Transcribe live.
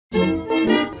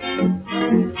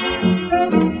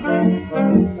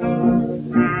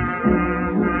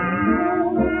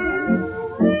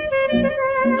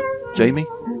Jamie,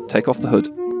 take off the hood.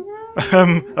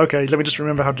 Okay, let me just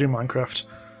remember how to do Minecraft.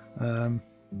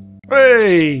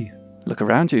 Hey! Look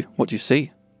around you. What do you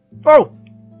see? Oh!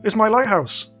 It's my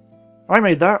lighthouse. I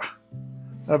made that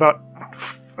about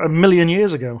 1,000,000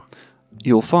 years ago.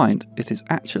 You'll find it is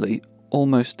actually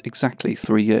almost exactly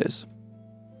 3 years.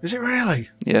 Is it really?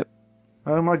 Yep.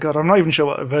 Oh my god, I'm not even sure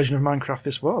what version of Minecraft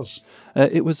this was.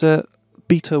 It was a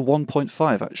beta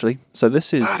 1.5 actually. So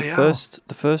this is Bloody the hell.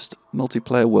 first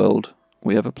multiplayer world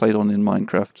we ever played on in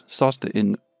Minecraft. Started it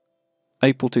in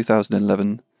April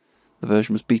 2011. The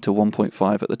version was beta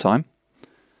 1.5 at the time.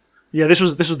 Yeah, this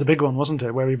was the big one, wasn't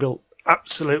it? Where we built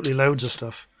absolutely loads of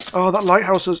stuff. Oh, that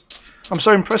lighthouse is... I'm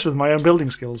so impressed with my own building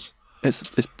skills. It's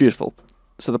beautiful.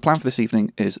 So the plan for this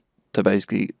evening is to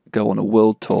basically go on a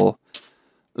world tour.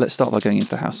 Let's start by going into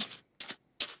the house.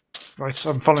 Right,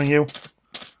 I'm following you.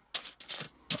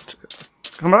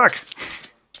 Come back.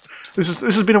 This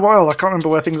has been a while. I can't remember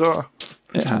where things are.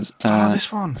 It has.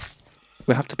 This one.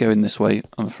 We have to go in this way,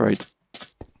 I'm afraid.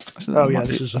 Actually, Oh yeah,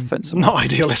 this is offensive. not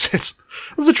ideal, is it?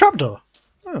 There's a trapdoor.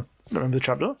 Oh, I don't remember the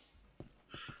trapdoor.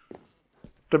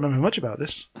 Don't remember much about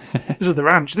this. This is the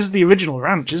ranch. This is the original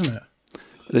ranch, isn't it?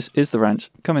 This is the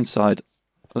ranch. Come inside.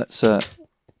 Let's.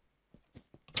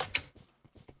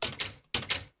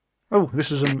 Oh,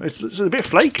 this is it's a bit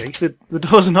flaky. The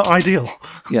doors are not ideal.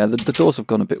 Yeah, the doors have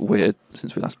gone a bit weird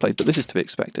since we last played, but this is to be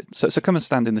expected. So come and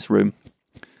stand in this room.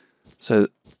 So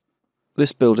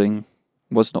this building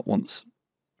was not once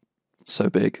so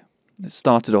big. It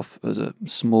started off as a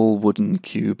small wooden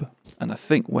cube, and I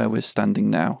think where we're standing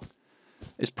now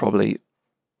is probably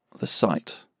the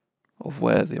site of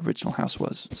where the original house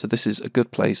was. So this is a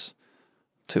good place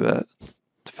to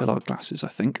fill our glasses, I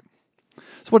think.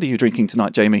 So what are you drinking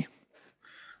tonight, Jamie?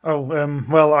 Oh,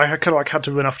 well, I kind of had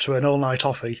to run off to an all-night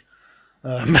offie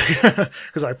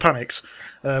because I panicked.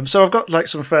 So I've got like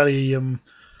some fairly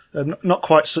not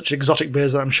quite such exotic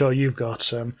beers that I'm sure you've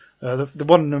got.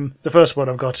 The first one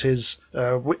I've got is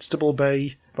Whitstable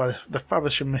Bay by the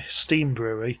Faversham Steam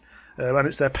Brewery, and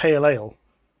it's their pale ale.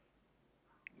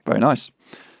 Very nice.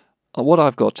 What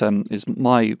I've got is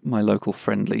my local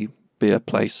friendly beer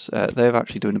place. They're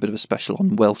actually doing a bit of a special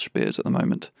on Welsh beers at the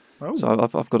moment. Oh. So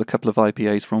I've got a couple of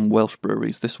IPAs from Welsh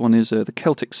breweries. This one is the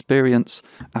Celtic Experience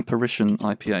Apparition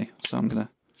IPA. So I'm gonna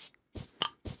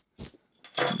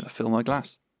fill my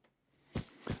glass.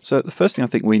 So the first thing I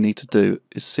think we need to do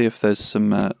is see if there's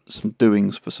some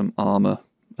doings for some armour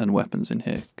and weapons in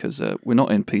here, because we're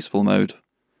not in peaceful mode,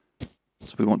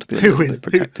 so we want to be a little bit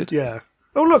protected. Yeah.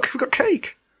 Oh look, we've got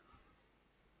cake.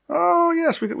 Oh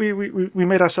yes, we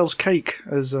made ourselves cake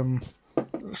as a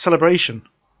celebration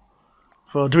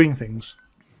for doing things.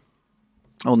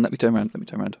 Oh, let me turn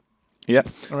around. Yeah.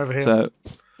 I'm over here. So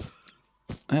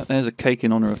there's a cake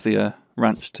in honour of the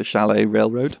Ranch to Chalet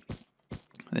Railroad.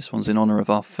 This one's in honour of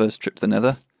our first trip to the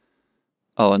Nether.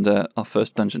 Oh, and our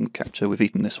first dungeon capture. We've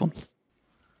eaten this one.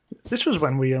 This was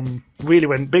when we really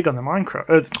went big on the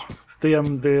Minecraft, the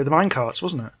minecarts,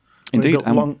 wasn't it? Indeed,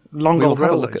 long we'll old have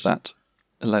a railways. look at that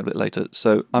a little bit later.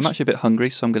 So I'm actually a bit hungry,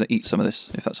 so I'm going to eat some of this,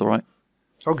 if that's all right.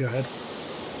 Oh, go ahead.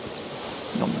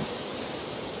 Nom nom.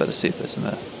 Better see if there's some.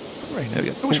 It's raining. There we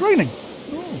go. Oh, it's raining.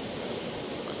 Oh.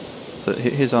 So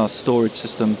here's our storage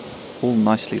system, all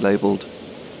nicely labelled.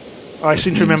 I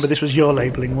seem to remember this was your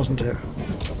labelling, wasn't it?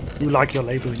 You like your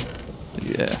labelling.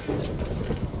 Yeah.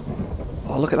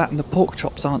 Oh, look at that, and the pork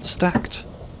chops aren't stacked.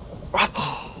 What?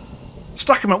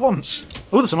 Stack them at once.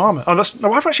 Oh, there's some armour. Oh,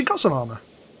 no, I've actually got some armour.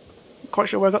 Not quite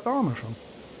sure where I got the armour from.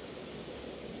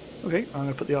 Okay, I'm going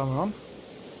to put the armour on.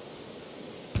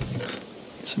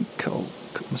 Some coal.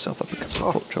 Cook myself up a couple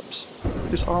of pork chops.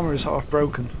 This armour is half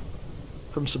broken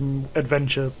from some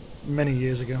adventure many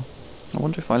years ago. I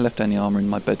wonder if I left any armour in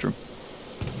my bedroom.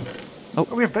 Oh,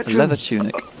 we have a bedrooms. leather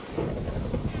tunic.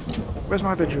 Where's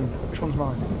my bedroom? Which one's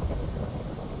mine?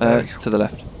 It's to the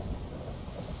left.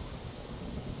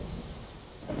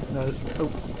 No.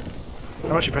 Oh,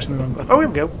 I'm actually pressing the wrong button. Oh, here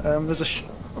we go. There's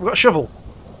I've got a shovel.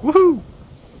 Woohoo!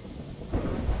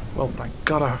 Well, thank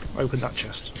God I opened that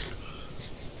chest.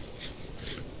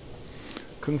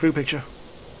 Kung Fu picture.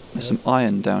 There's some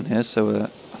iron down here, so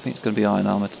I think it's going to be iron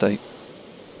armour today.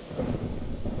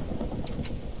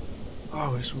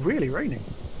 Oh, it's really raining.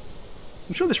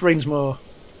 I'm sure this rain's more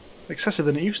excessive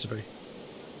than it used to be.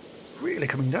 Really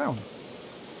coming down.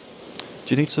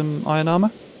 Do you need some iron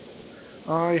armour?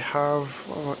 I have...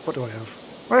 What do I have?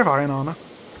 I have iron armour.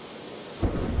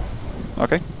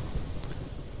 Okay.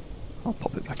 I'll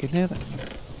pop it back in here then.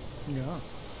 Yeah.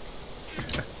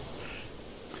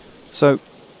 So,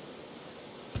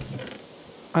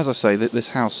 as I say, this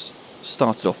house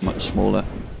started off much smaller.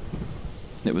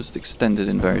 It was extended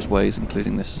in various ways,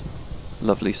 including this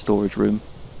lovely storage room.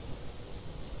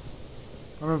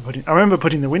 I remember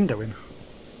putting the window in.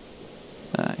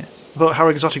 Ah, yes. I thought how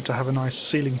exotic to have a nice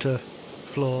ceiling to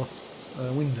floor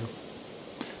window.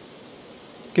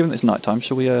 Given it's night time,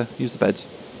 shall we use the beds?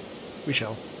 We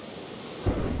shall.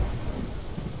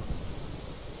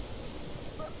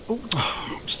 Oh,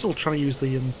 I'm still trying to use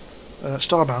the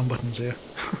starbound buttons here.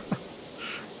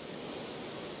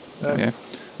 There we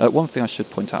go. One thing I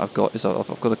should point out I've got is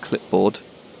I've got a clipboard.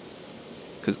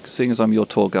 Because seeing as I'm your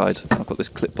tour guide, I've got this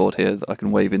clipboard here that I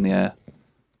can wave in the air.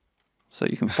 So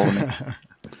you can follow me.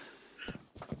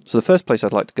 So the first place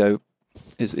I'd like to go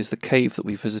is the cave that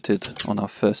we visited on our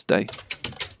first day.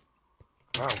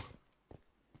 Wow.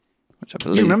 Which I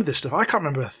believe... You remember this stuff? I can't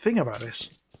remember a thing about this.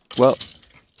 Well,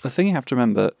 the thing you have to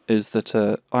remember is that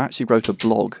I actually wrote a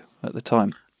blog at the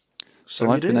time. So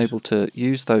I've been able to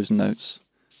use those notes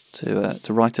to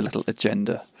write a little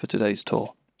agenda for today's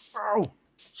tour. Wow.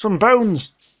 Some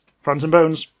bones! Found some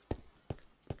bones.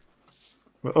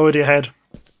 We're already ahead.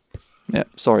 Yeah,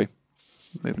 sorry.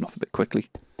 Moving off a bit quickly.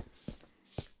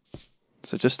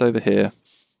 So just over here,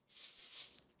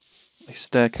 a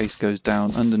staircase goes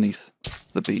down underneath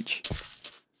the beach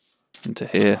into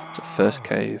here, the first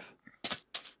cave.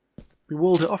 We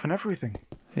walled it off and everything.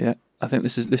 Yeah, I think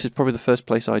this is probably the first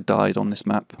place I died on this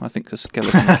map. I think a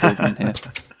skeleton killed me in here.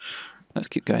 Let's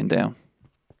keep going down.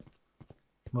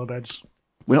 More beds.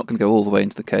 We're not going to go all the way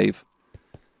into the cave.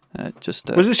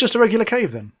 Was this just a regular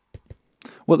cave then?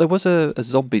 Well, there was a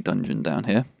zombie dungeon down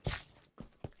here.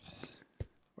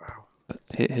 Wow. But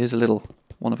here's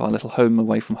one of our little home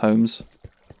away from homes.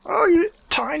 Oh, you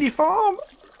tiny farm!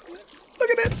 Look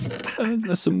at it!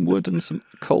 There's some wood and some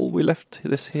coal. We left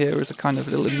this here as a kind of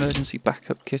little emergency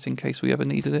backup kit in case we ever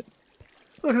needed it.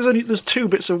 Look, there's 2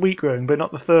 bits of wheat growing, but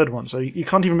not the third one, so you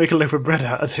can't even make a loaf of bread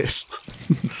out of this.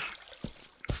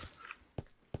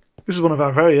 This is one of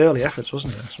our very early efforts,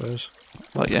 wasn't it? I suppose.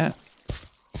 Well, yeah.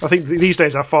 I think these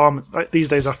days our farms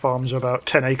are about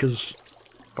 10 acres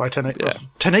by 10 acres. Yeah.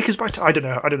 10 acres by 10, I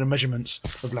don't know measurements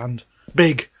of land.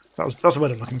 Big. That's the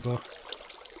word I'm looking for.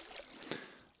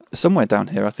 Somewhere down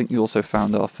here, I think you also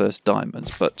found our first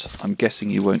diamonds, but I'm guessing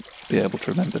you won't be able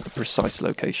to remember the precise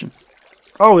location.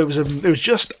 Oh, it was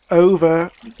just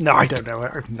over. No, I don't know. I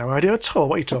have no idea at all.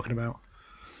 What are you talking about?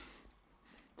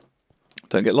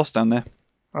 Don't get lost down there.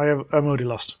 I'm already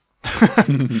lost.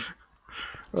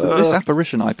 So this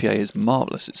apparition IPA is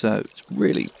marvellous. It's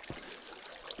really,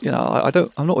 I'm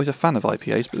not always a fan of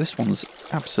IPAs, but this one's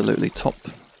absolutely top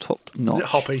notch. Is it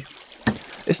hoppy?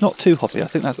 It's not too hoppy. I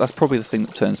think that's probably the thing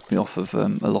that turns me off of a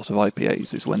lot of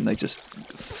IPAs is when they just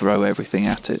throw everything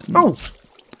at it. Oh,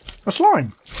 a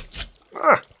slime!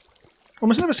 Ah,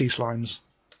 almost never see slimes.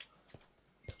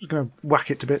 Just gonna whack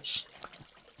it to bits.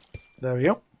 There we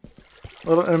go.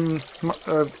 Well,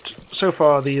 so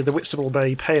far the Whitstable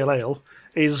Bay Pale Ale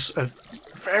is a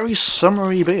very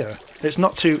summery beer. It's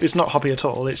not hoppy at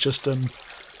all. It's just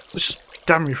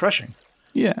damn refreshing.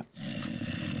 Yeah.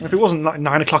 And if it wasn't like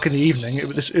 9 o'clock in the evening, it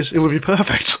would be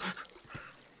perfect.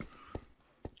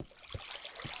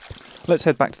 Let's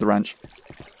head back to the ranch.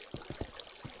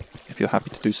 If you're happy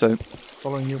to do so.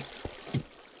 Following you.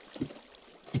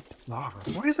 Lava.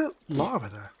 Why is there lava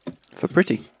there? For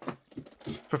pretty.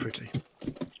 For pretty.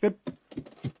 Good.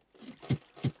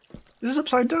 Is this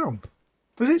upside down?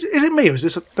 Is it me or is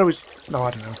this no,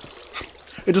 I don't know.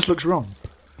 It just looks wrong.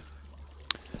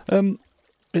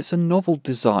 It's a novel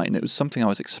design. It was something I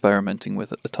was experimenting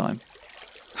with at the time.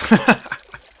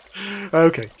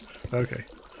 Okay.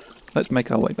 Let's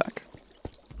make our way back.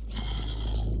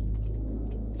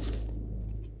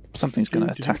 Something's going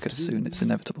to attack us soon. It's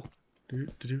inevitable.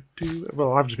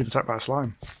 Well, I've just been attacked by a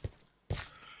slime.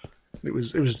 It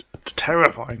was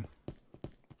terrifying.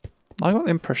 I got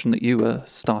the impression that you were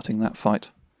starting that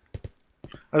fight.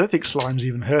 I don't think slimes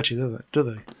even hurt you, do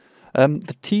they?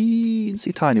 The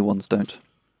teensy tiny ones don't.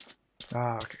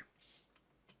 Ah, okay.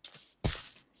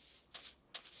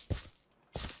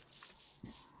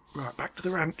 Right, back to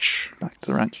the ranch. Back to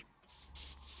the ranch.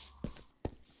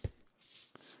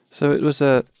 So it was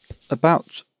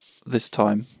about this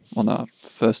time on our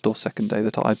first or second day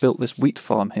that I built this wheat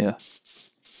farm here,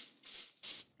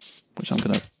 which I'm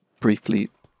going to briefly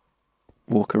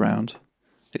walk around.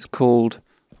 It's called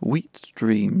Wheat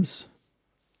Dreams.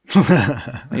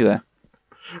 Are you there?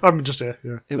 I'm just here,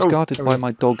 yeah. It was guarded by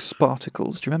my dog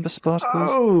Spartacles. Do you remember Spartacles?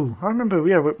 Oh, I remember,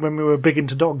 yeah, when we were big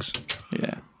into dogs.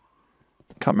 Yeah.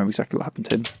 Can't remember exactly what happened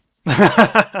to him.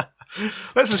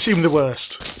 Let's assume the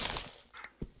worst.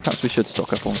 Perhaps we should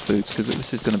stock up on foods, because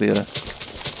this is going to be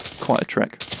quite a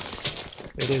trek.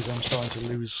 It is, I'm starting to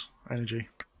lose energy.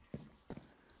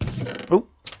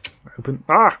 Open.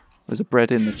 Ah! There's a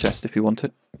bread in the chest if you want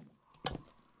it.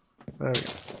 There we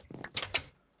go.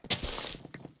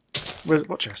 Where's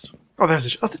what chest? Oh,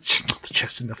 there's the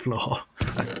chest in the floor.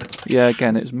 Yeah,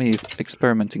 again, it's me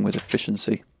experimenting with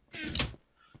efficiency.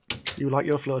 You like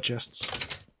your floor chests.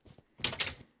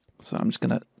 So I'm just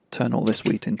going to turn all this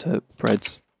wheat into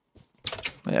breads.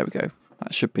 There we go.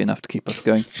 That should be enough to keep us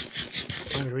going.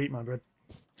 I'm going to eat my bread.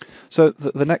 So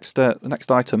the next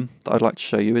item that I'd like to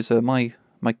show you is my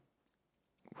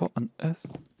what on earth?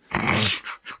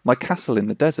 My castle in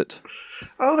the desert.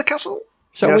 Oh, the castle!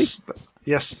 Shall we?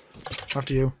 Yes.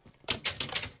 After you.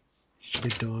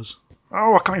 Stupid doors.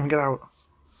 Oh, I can't even get out.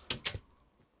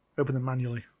 Open them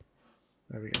manually.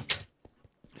 There we go.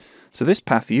 So this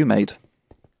path you made.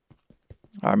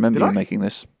 I remember you making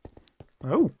this.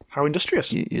 Oh, how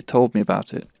industrious. You told me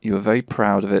about it. You were very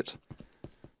proud of it.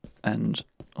 And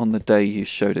on the day you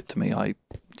showed it to me, I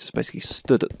just basically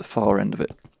stood at the far end of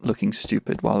it, looking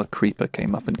stupid, while a creeper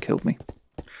came up and killed me.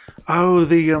 Oh,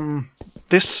 these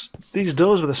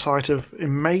doors were the site of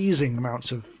amazing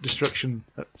amounts of destruction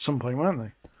at some point, weren't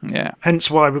they? Yeah.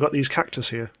 Hence why we've got these cactus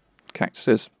here.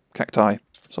 Cactuses. Cacti.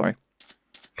 Sorry.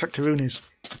 Cactaroonies.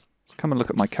 Come and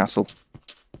look at my castle.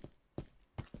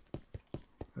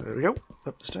 There we go.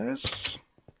 Up the stairs.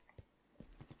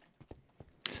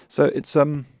 So it's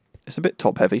a bit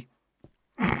top heavy.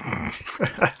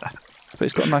 But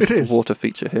it's got a nice little water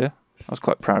feature here. I was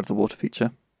quite proud of the water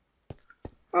feature.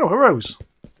 Oh, a rose.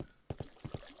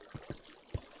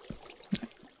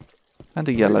 And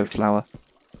a yellow flower.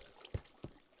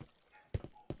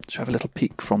 Should have a little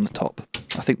peek from the top.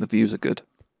 I think the views are good.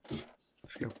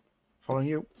 Let's go. Following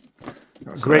you.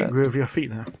 Got a great groove of your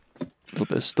feet there. A little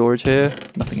bit of storage here.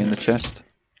 Nothing in the chest.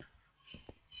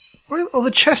 Well, all the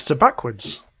chests are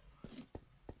backwards.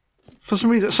 For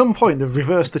some reason, at some point, they've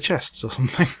reversed the chests or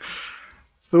something.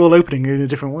 So they're all opening in a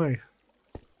different way.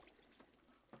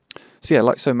 So yeah,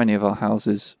 like so many of our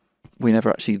houses, we never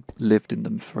actually lived in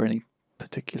them for any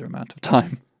particular amount of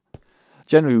time.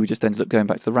 Generally, we just ended up going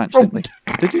back to the ranch, didn't we?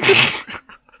 Did you just...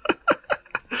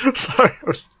 Sorry,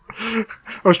 I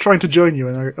was trying to join you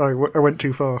and I went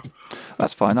too far.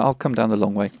 That's fine, I'll come down the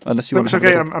long way. Unless you want it's to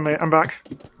okay, I'm back.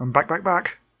 I'm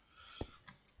back.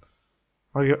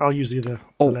 I'll use the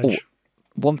ledge.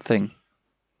 One thing.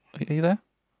 Are you there?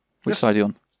 Which Yes. side are you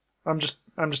on? I'm just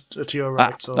to your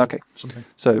right. Or okay. Something.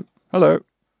 So, hello.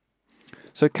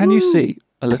 So can you see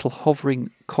a little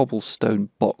hovering cobblestone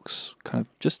box, kind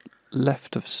of just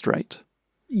left of straight?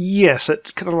 Yes,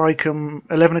 it's kind of like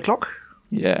 11 o'clock.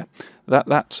 Yeah,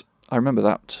 that I remember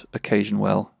that occasion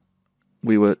well.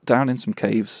 We were down in some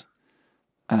caves,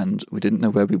 and we didn't know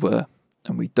where we were,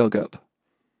 and we dug up,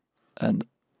 and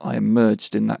I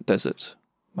emerged in that desert.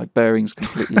 My bearings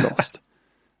completely lost,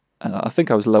 and I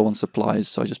think I was low on supplies,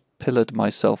 so I just pillared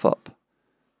myself up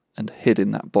and hid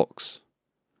in that box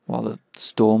while the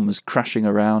storm was crashing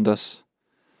around us.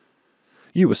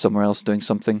 You were somewhere else doing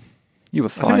something. You were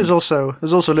fine. I think there's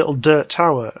also a little dirt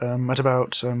tower at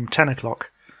about 10 o'clock.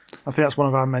 I think that's one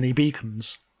of our many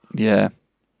beacons. Yeah,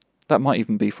 that might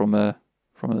even be from a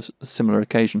similar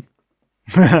occasion.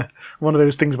 One of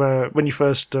those things where when you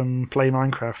first play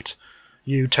Minecraft,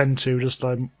 you tend to just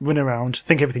run around,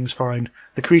 think everything's fine.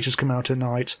 The creatures come out at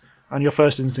night, and your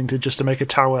first instinct is just to make a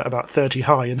tower about 30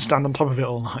 high and stand on top of it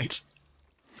all night.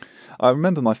 I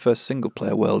remember my first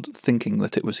single-player world thinking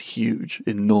that it was huge,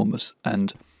 enormous,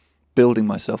 and building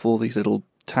myself all these little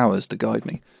towers to guide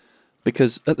me.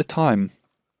 Because at the time,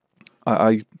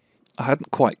 I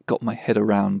hadn't quite got my head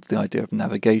around the idea of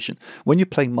navigation. When you're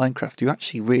playing Minecraft, you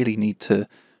actually really need to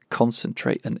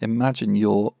concentrate and imagine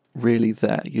you're really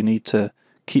there. You need to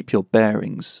keep your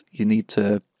bearings. You need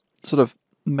to sort of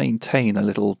maintain a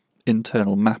little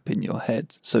internal map in your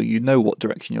head so you know what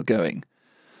direction you're going,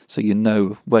 so you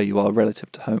know where you are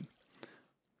relative to home.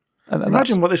 And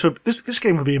imagine what this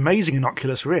game would be amazing in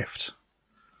Oculus Rift.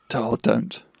 Oh,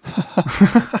 don't.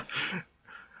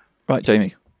 Right,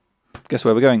 Jamie. Guess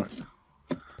where we're going?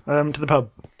 To the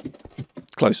pub.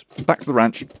 Close. Back to the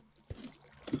ranch.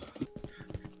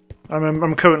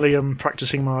 I'm currently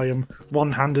practicing my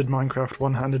one-handed Minecraft,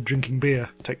 one-handed drinking beer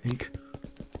technique.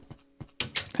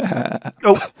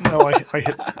 Oh no! I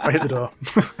hit the door.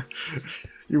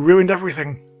 You ruined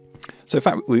everything. So in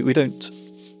fact, we don't.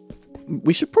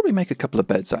 We should probably make a couple of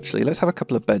beds. Actually, let's have a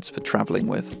couple of beds for travelling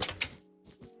with.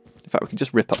 In fact, we can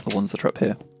just rip up the ones that are up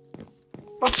here.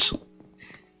 What?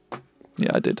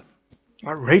 Yeah, I did.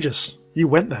 Outrageous! You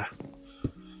went there.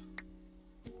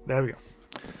 There we go.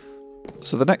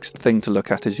 So the next thing to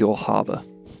look at is your harbour.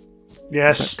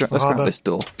 Yes, let's grab this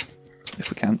door, if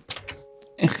we can.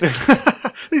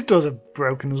 These doors are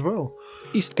broken as well.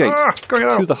 East gate going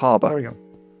out. to the harbour. There we go.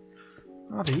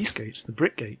 Ah, the east gate, the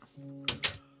brick gate.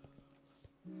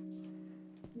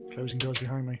 Closing doors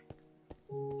behind me.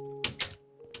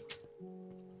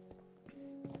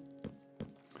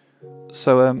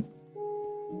 So,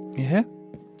 you here?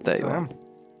 There you I are. am.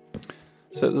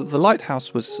 So the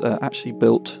lighthouse was actually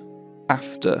built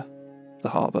after the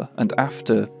harbour and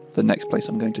after the next place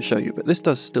I'm going to show you, but this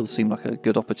does still seem like a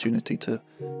good opportunity to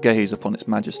gaze upon its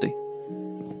majesty.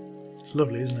 It's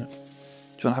lovely, isn't it? Do you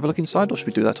want to have a look inside, or should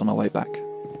we do that on our way back?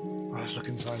 Oh, let's look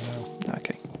inside now.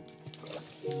 Okay.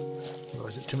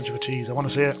 Otherwise it's too much of a tease. I want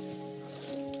to see it.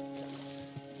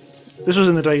 This was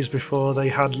in the days before they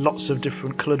had lots of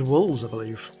different coloured wools, I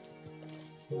believe.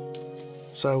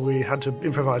 So we had to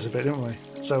improvise a bit, didn't we?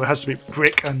 So it has to be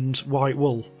brick and white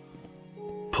wool.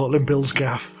 Portland Bill's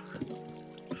gaff.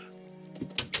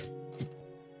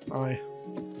 Aye.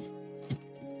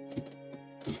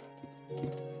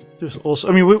 Just also,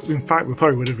 I mean, in fact, we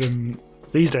probably would have been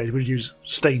these days. We'd use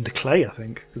stained clay, I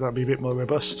think, because that'd be a bit more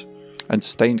robust. And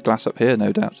stained glass up here,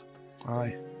 no doubt.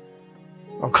 Aye.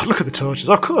 Oh God, look at the torches.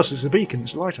 Oh, of course, it's the beacon.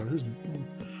 It's the lighthouse, isn't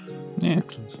it? Yeah.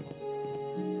 Excellent.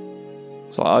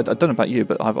 So I don't know about you,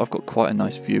 but I've got quite a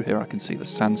nice view here. I can see the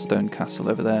sandstone castle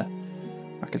over there.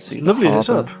 I can see It's the lovely lit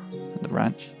harbour up. and the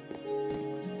ranch.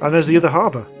 And there's the other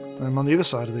harbour on the other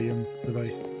side of the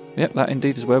bay. Yep, that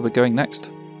indeed is where we're going next.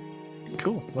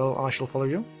 Cool. Well, I shall follow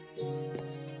you.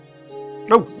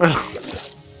 No!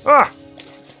 Ah!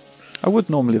 I would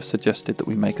normally have suggested that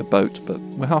we make a boat, but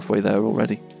we're halfway there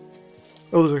already.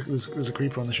 Oh, there's a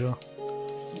creeper on the shore.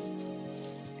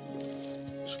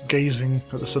 Just gazing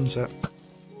at the sunset.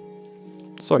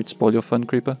 Sorry to spoil your fun,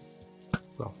 Creeper.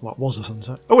 Well, what was a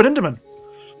sunset? Oh, an Enderman!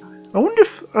 I wonder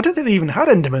if... I don't think they even had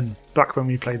Enderman back when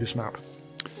we played this map.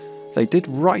 They did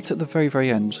right at the very,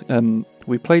 very end.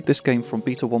 We played this game from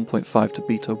beta 1.5 to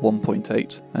beta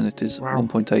 1.8, and it is Wow.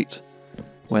 1.8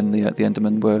 when the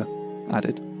Endermen were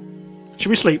added. Should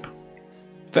we sleep?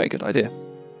 Very good idea.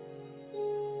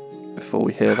 Before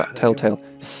we hear that telltale.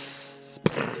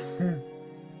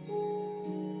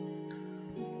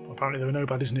 Apparently there are no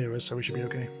baddies near us, so we should be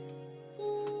okay.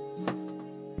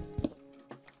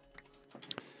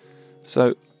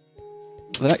 So,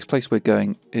 the next place we're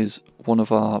going is one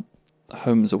of our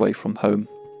homes away from home.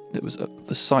 It was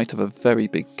the site of a very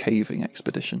big caving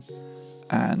expedition,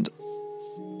 and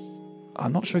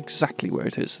I'm not sure exactly where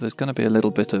it is. So there's going to be a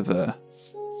little bit of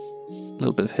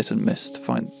hit and miss to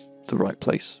find the right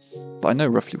place, but I know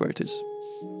roughly where it is.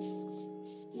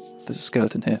 There's a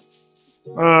skeleton here.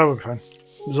 Oh, we're fine.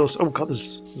 There's also... Oh God,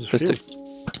 there's a There's few.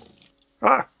 two.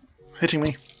 Ah! Hitting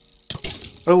me.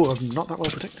 Oh, I'm not that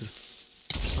well protected.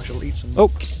 I shall eat some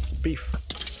Oh, beef.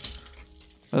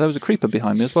 there was a creeper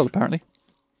behind me as well, apparently.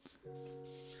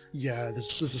 Yeah,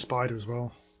 there's a spider as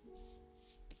well.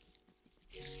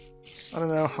 I don't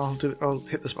know. I'll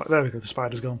hit the spider. There we go. The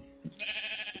spider's gone.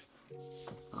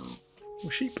 Oh,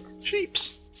 sheep.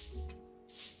 Sheeps.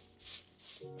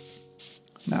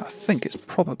 Now I think it's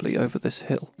probably over this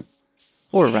hill,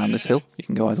 or around this hill. You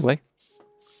can go either way.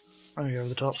 I'm gonna go over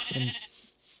the top and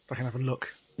I can have a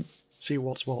look. See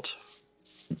what's what.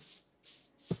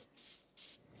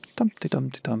 Dumpty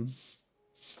dumpty dum.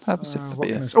 Have a sip of What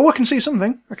beer. can I... Oh, I can see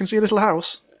something. I can see a little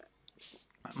house.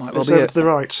 That might well It's be over it. to the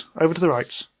right. Over to the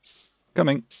right.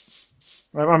 Coming.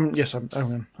 I'm just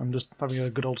having a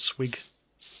good old swig.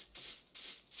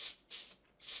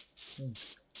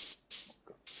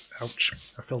 Ouch!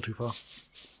 I fell too far.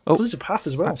 Oh, There's a path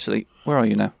as well. Actually, where are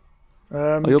you now?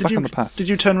 Oh, you're back on the path. Did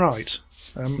you turn right?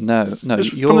 No,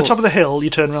 Just you're from the top of the hill, you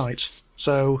turn right.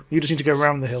 So you just need to go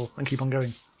around the hill and keep on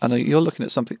going. I know you're looking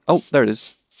at something. Oh, there it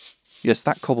is. Yes,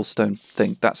 that cobblestone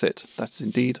thing. That's it. That's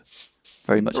indeed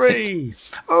very much it. Hooray!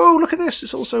 Oh, look at this!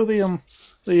 It's also the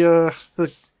oh,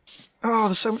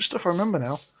 there's so much stuff I remember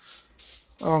now.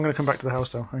 Oh, I'm going to come back to the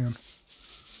house though. Hang on.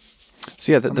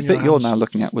 So yeah, the in bit your you're hands. now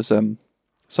looking at was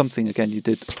something again you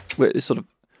did. Where it's sort of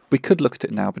we could look at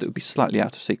it now, but it would be slightly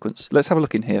out of sequence. Let's have a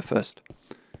look in here first.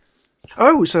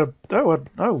 Oh, so I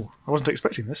wasn't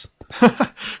expecting this.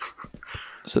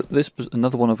 So this was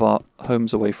another one of our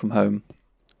homes away from home,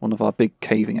 one of our big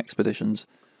caving expeditions.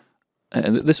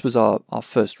 And this was our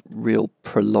first real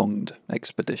prolonged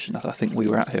expedition. I think we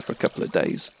were out here for a couple of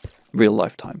days, real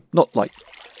lifetime. Not like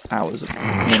hours of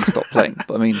non-stop playing,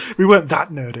 but I mean... We weren't that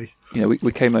nerdy. You know,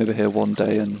 we came over here one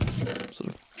day and sort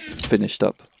of finished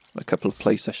up a couple of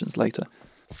play sessions later.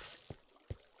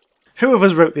 Who of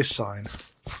us wrote this sign?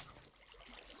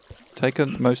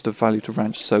 Taken most of value to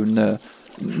ranch, so Ner.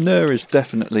 Ner is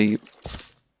definitely...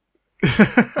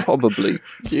 probably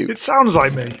you. It sounds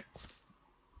like me.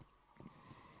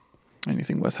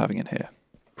 Anything worth having in here?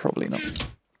 Probably not.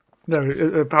 No,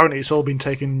 apparently it's all been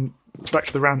taken back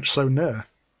to the ranch so near.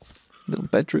 Little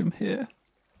bedroom here.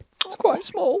 It's quite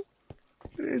small.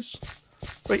 It is.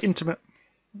 Very intimate.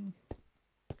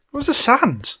 What's the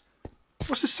sand?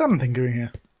 What's this sand thing doing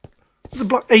here? There's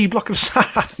a block of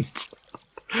sand.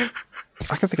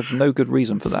 I can think of no good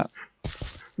reason for that.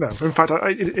 No, in fact,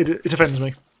 it offends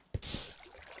me.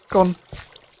 Go on.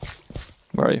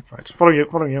 Where are you? Right,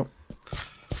 following you.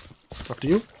 After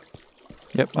you.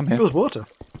 Yep, I'm here. There's water.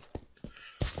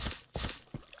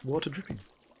 Water dripping.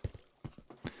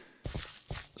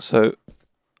 So,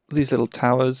 these little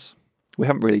towers, we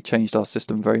haven't really changed our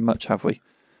system very much, have we?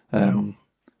 No.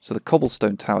 So the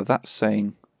cobblestone tower, that's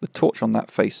saying, the torch on that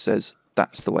face says,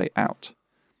 that's the way out.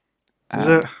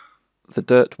 And the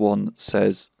dirt one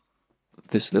says,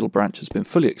 this little branch has been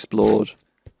fully explored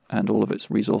and all of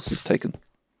its resources taken.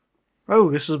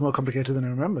 Oh, this is more complicated than I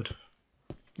remembered.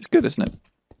 It's good, isn't it?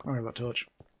 I have that torch.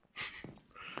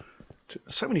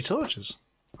 So many torches.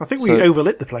 I think we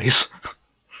overlit the place.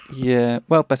 Yeah,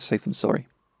 well, better safe than sorry.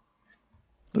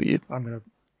 Not you. I'm going to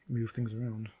move things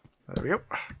around. There we go.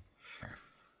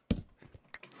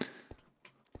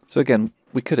 So again,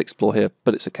 we could explore here,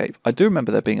 but it's a cave. I do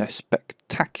remember there being a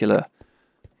spectacular...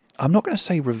 I'm not going to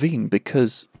say ravine,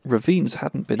 because ravines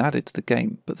hadn't been added to the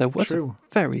game, but there was a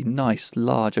very nice,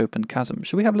 large, open chasm.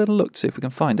 Should we have a little look to see if we can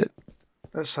find it?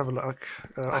 Let's have a look.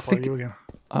 I think you again.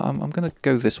 I'm going to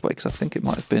go this way, because I think it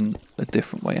might have been a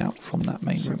different way out from that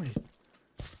main room.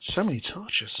 So many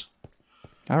torches.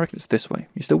 I reckon it's this way.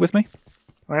 You still with me?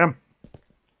 I am.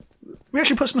 We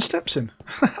actually put some steps in.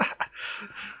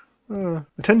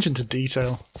 Attention to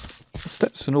detail.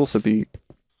 Steps can also be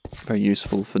very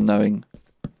useful for knowing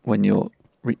when you're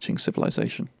reaching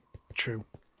civilization. True.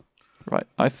 Right,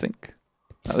 I think...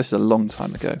 Now, this is a long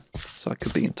time ago, so I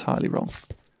could be entirely wrong.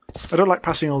 I don't like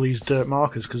passing all these dirt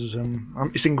markers because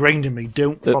it's ingrained in me.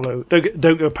 Don't follow.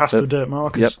 Don't go past the dirt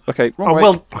markers. Yep. Okay. Wrong way.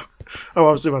 Well.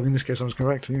 Well, in this case, I was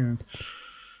correct. Yeah.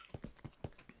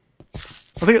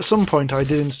 I think at some point I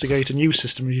did instigate a new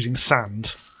system using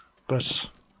sand, but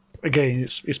again,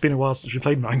 it's been a while since we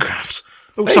played Minecraft.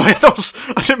 Oh, hey. Sorry,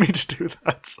 I didn't mean to do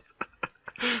that.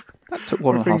 That took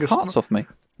 1.5 hearts off me.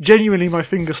 Genuinely, my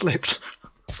finger slipped.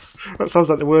 That sounds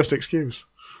like the worst excuse.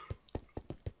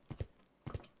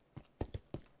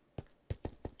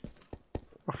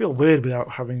 I feel weird without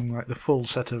having like the full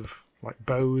set of like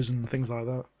bows and things like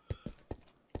that.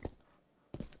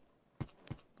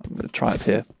 I'm going to try up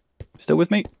here. Still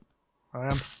with me? I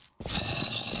am.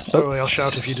 Oh, I'll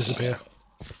shout if you disappear.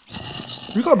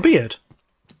 You got a beard?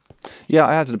 Yeah,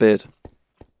 I added a beard.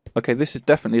 Okay, this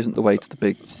definitely isn't the way to the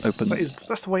big open...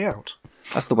 That's the way out.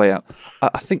 That's the way out.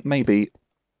 I think maybe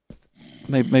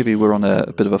we're on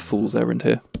a bit of a fool's errand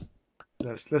here.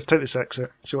 Let's take this exit,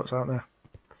 see what's out there.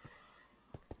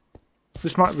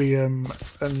 This might be an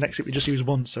exit we just used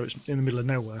once, so it's in the middle of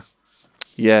nowhere.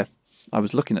 Yeah, I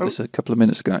was looking at this a couple of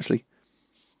minutes ago, actually.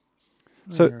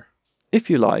 So, if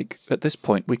you like, at this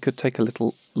point, we could take a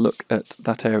little look at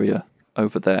that area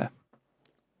over there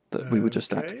that we were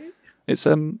just at. It's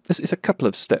a couple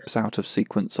of steps out of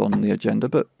sequence on the agenda,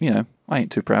 but, you know, I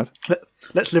ain't too proud.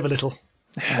 Let's live a little.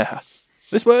 Yeah.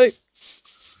 This way!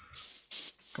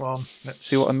 Come on, let's...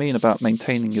 See what I mean about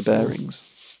maintaining your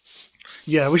bearings?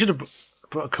 Yeah, we should have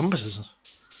put compasses.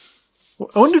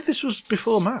 I wonder if this was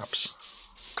before maps.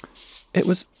 It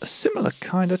was a similar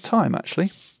kind of time,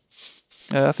 actually.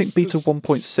 I think beta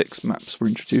 1.6 maps were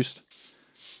introduced,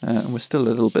 and we're still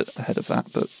a little bit ahead of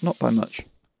that, but not by much.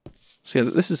 So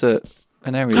yeah, this is an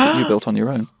area that you built on your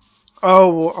own.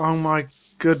 Oh my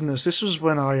goodness! This was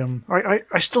when I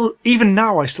still, even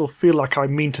now, I still feel like I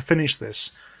mean to finish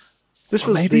this. This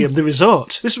was the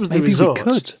resort. This was the resort. Maybe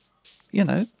we could. You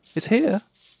know, it's here.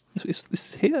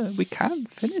 It's here. We can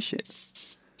finish it.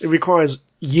 It requires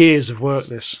years of work.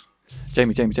 This.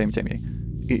 Jamie.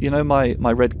 You know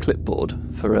my red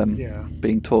clipboard for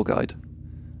being tour guide?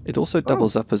 It also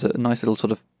doubles up as a nice little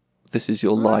sort of "This is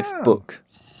your life" book,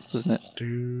 doesn't it?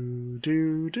 Do.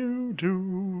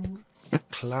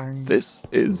 Clang. This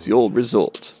is your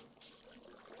resort.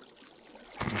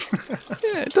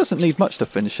 Yeah, it doesn't need much to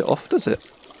finish it off, does it?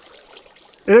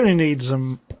 It only needs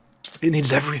it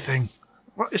needs everything.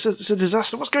 What? It's a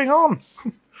disaster. What's going on?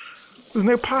 There's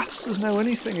no paths. There's no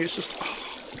anything. It's just.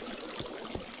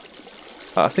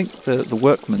 I think the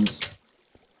workman's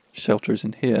shelter is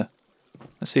in here.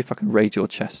 Let's see if I can raid your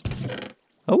chest.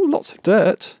 Oh, lots of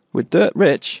dirt. We're dirt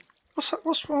rich.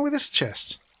 What's wrong with this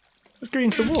chest? It's going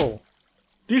into the wall.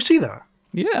 Do you see that?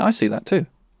 Yeah, I see that too.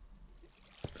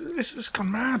 It's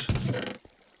gone mad.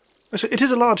 It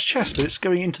is a large chest, but it's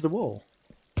going into the wall.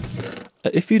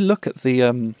 If you look at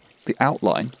the the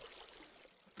outline.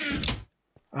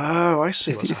 Oh, I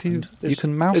see what's happened. You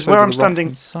can mouse it's over where I'm the standing.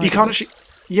 right-hand side You can't of it. actually.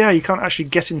 Yeah, you can't actually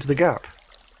get into the gap.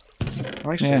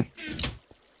 I see. Yeah.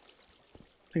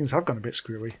 Things have gone a bit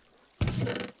screwy.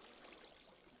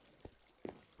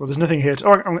 Well, there's nothing here.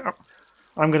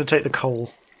 I'm going to take the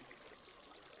coal.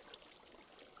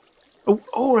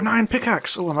 Oh, an iron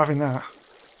pickaxe. Oh, I'm having that.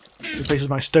 Replaces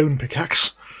my stone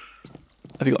pickaxe.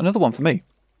 Have you got another one for me?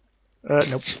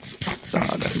 Nope.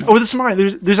 Ah, no. Oh, there's some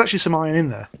iron. There's actually some iron in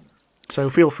there. So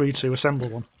feel free to assemble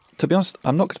one. To be honest,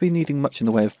 I'm not going to be needing much in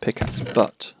the way of pickaxe,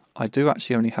 but I do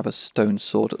actually only have a stone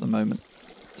sword at the moment.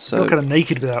 So I'm kind of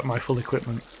naked without my full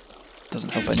equipment. doesn't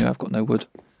help anyway. I've got no wood.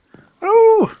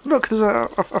 Oh, look!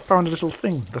 I found a little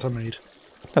thing that I made.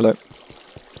 Hello.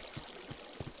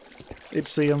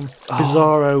 It's the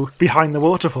bizarro behind the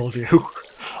waterfall view.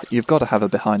 You've got to have a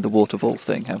behind the waterfall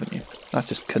thing, haven't you? That's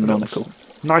just canonical.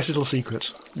 Nice little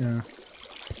secret. Yeah.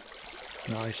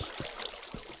 Nice.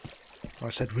 I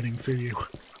said running through you.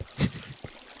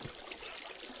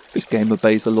 This game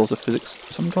obeys the laws of physics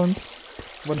sometimes.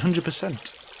 100%.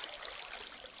 What's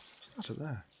that up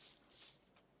there?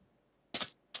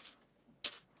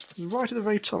 Right at the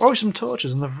very top. Oh, some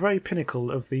torches on the very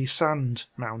pinnacle of the sand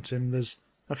mountain. There's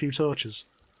a few torches,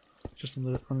 just on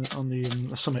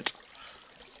the summit.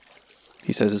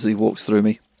 He says as he walks through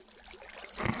me.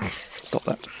 Stop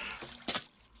that.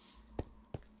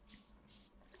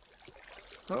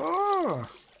 Oh,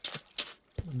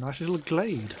 a nice little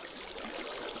glade.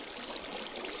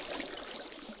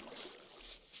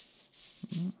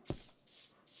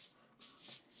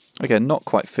 Again, not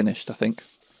quite finished, I think.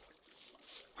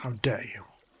 How dare you?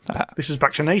 Ah, This is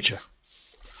back to nature.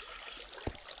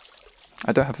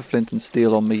 I don't have a flint and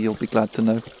steel on me, you'll be glad to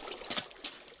know.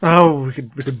 Oh, we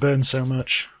could burn so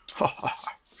much.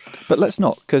 But let's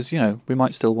not, because, we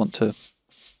might still want to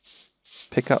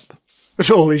pick up. But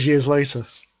all these years later.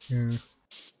 Yeah.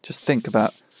 Just think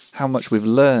about how much we've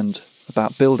learned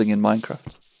about building in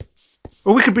Minecraft.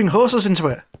 Well, we could bring horses into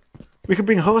it. We could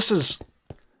bring horses.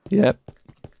 Yep.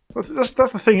 Well, that's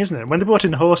the thing, isn't it? When they brought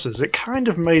in horses, it kind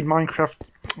of made Minecraft.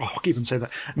 Oh, I keep on saying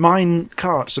that. Mine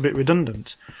carts a bit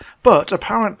redundant. But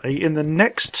apparently, in the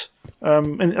next, I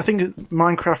think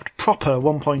Minecraft proper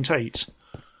 1.8,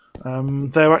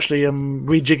 they're actually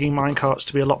rejigging minecarts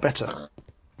to be a lot better.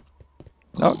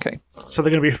 Okay. So they're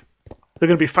going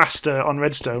to be faster on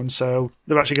redstone. So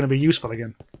they're actually going to be useful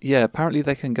again. Yeah, apparently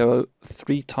they can go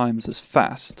 3 times as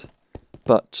fast,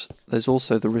 but there's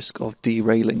also the risk of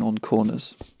derailing on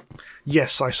corners.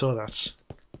 Yes, I saw that.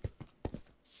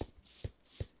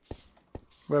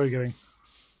 Where are we going?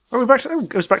 Oh, we're back to. Oh, it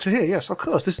goes back to here. Yes, of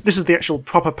course. This is the actual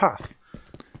proper path,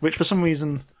 which for some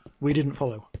reason we didn't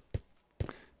follow.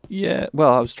 Yeah,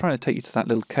 well, I was trying to take you to that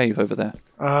little cave over there.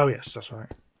 Oh yes, that's right.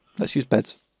 Let's use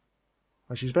beds.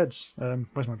 Let's use beds.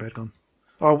 Where's my bed gone?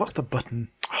 Oh, what's the button?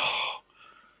 Oh,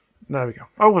 there we go.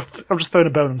 Oh, I've just thrown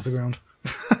a bone onto the ground.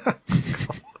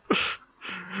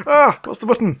 Ah, what's the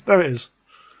button? There it is.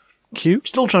 Cute.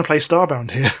 Still trying to play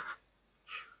Starbound here.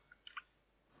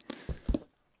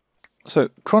 So,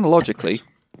 chronologically,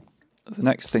 the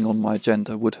next thing on my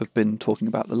agenda would have been talking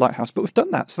about the lighthouse, but we've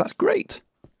done that, so that's great.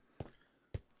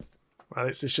 Well,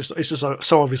 it's just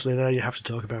so obviously there you have to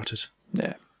talk about it.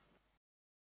 Yeah.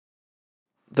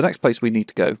 The next place we need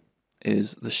to go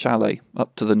is the chalet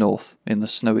up to the north in the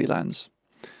snowy lands.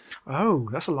 Oh,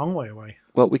 that's a long way away.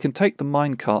 Well, we can take the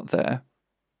minecart there,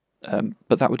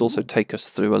 but that would also take us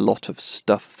through a lot of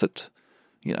stuff that,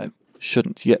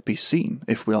 shouldn't yet be seen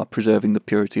if we are preserving the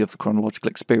purity of the chronological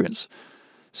experience.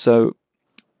 So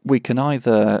we can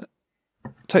either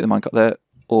take the minecart there,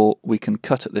 or we can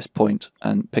cut at this point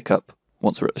and pick up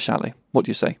once we're at the chalet. What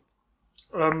do you say?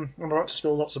 I'm about to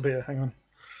spill lots of beer. Hang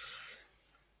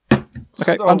on.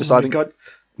 Okay, Oh I'm deciding. my God.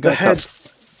 Go cut.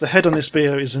 The head on this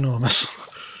beer is enormous.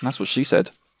 That's what she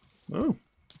said. Oh.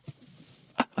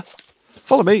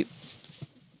 Follow me.